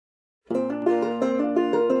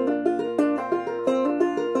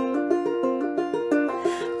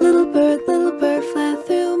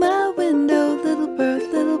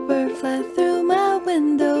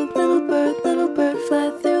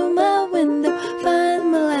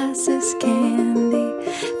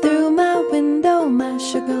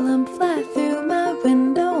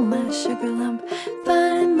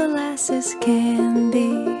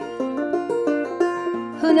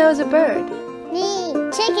knows a bird? Me,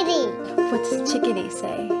 chickadee. What does chickadee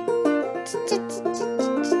say?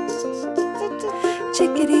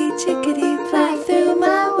 Chickadee, chickadee, fly through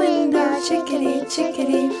my window. Chickadee,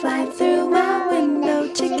 chickadee, fly through my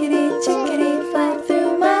window. Chickadee, chickadee, fly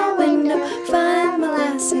through my window. Find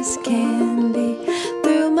molasses candy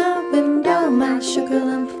through my window. My sugar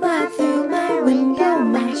lump, fly through my window.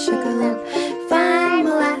 My sugar lump, find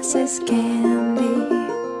molasses candy.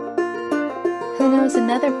 Who knows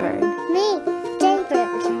another bird? Me,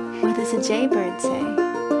 jaybird. What does a jaybird say?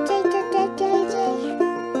 Jay.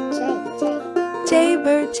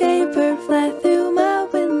 Jaybird, jaybird, fly through my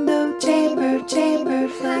window. Jaybird, jaybird,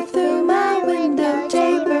 fly through my window.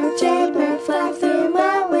 Jaybird, jaybird, fly through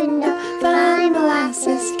my window. Find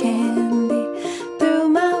molasses candy through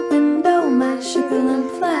my window. My sugar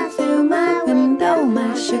lump, fly through my window.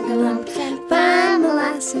 My sugar lump, find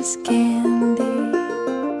molasses candy.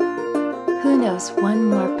 Who knows one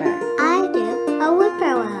more bird? I do, a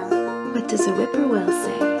whippoorwill. What does a whippoorwill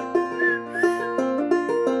say?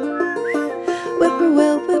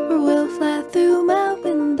 Whippoorwill, whippoorwill, fly through my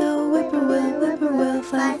window. Whippoorwill, whippoorwill,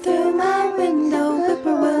 fly through my window.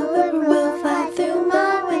 Whippoorwill, whippoorwill, fly through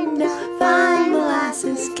my window. Find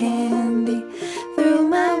molasses candy through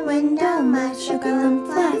my window. My sugar lump,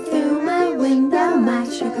 fly through my window. My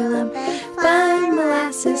sugar lump, find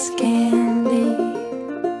molasses candy.